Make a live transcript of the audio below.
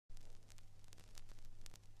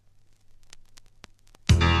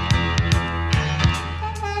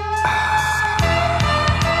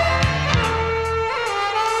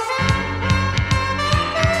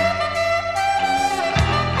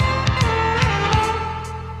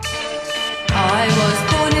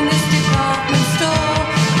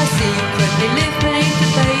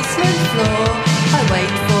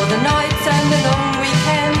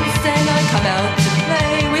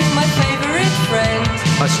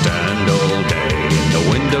stand all day in the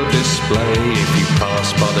window display. If you pass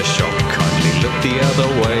by the shop, kindly look the other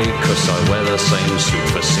way, 'cause I wear the same suit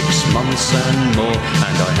for 6 months and more,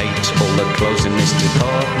 and I hate all the clothes in this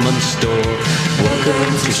department store.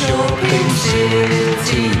 Welcome to Shopping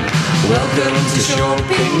City. Welcome to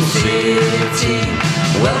Shopping City.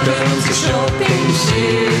 Welcome to Shopping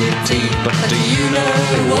City. But do you know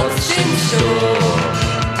what's in store?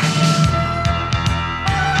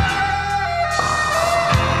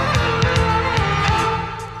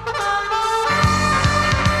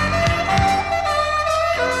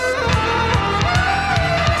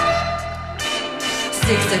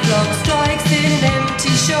 Strikes in an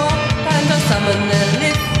empty shop, and I summon the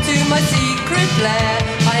lift to my secret lair.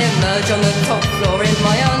 I emerge on the top floor in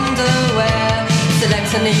my underwear, select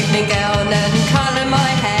an evening gown and colour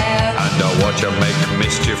my hair. And I watch her make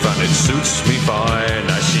mischief and it suits me fine,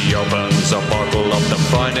 as she opens a bottle of the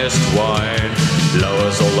finest wine,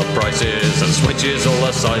 lowers all the prices and switches all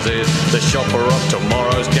the sizes. The shopper of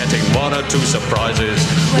tomorrow's getting 1 or 2 surprises.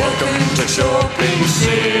 Welcome to Shopping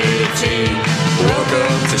City.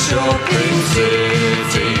 Welcome to Shopping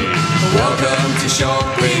City. Welcome to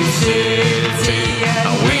Shopping City.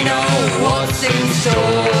 And we know what's in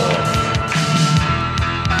store.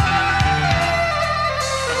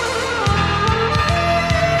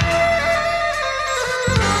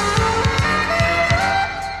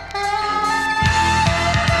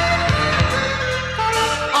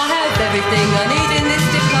 Everything I need in this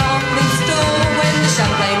department store. When the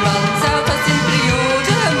champagne runs out, I simply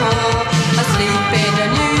order more. I sleep in a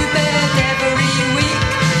new bed every week.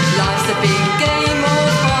 Life's a big game of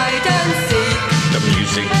hide and seek. The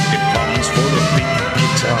music department's full of big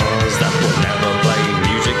guitars that will never play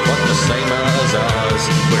music quite the same as ours.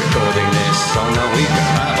 We're recording this song and we can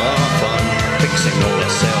have our fun, fixing all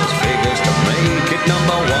the sales figures to make it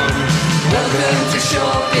 #1. Welcome to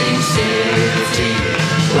Shopping City.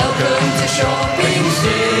 Welcome to Shopping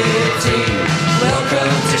City.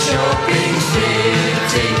 Welcome to Shopping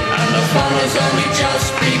City. And the fun has only just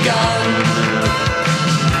begun.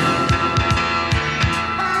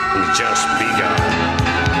 Just begun.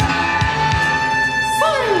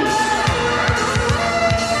 Fun.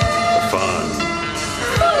 The fun.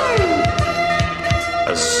 Fun.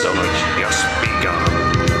 Has only just begun.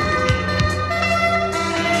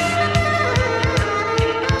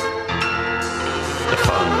 The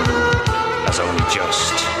fun has only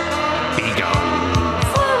just begun.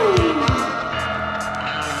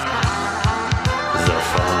 The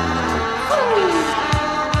fun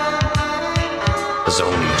has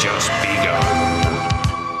only just begun.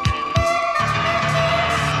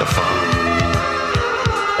 The fun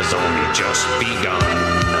has only just begun.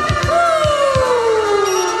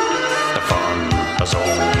 The fun has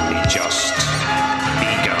only just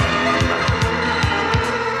begun.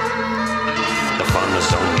 The fun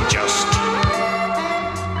has only just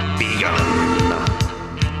begun.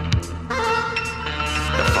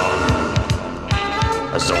 The fun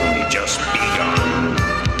has only just begun.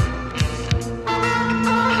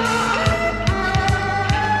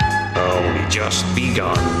 Only just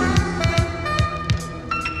begun.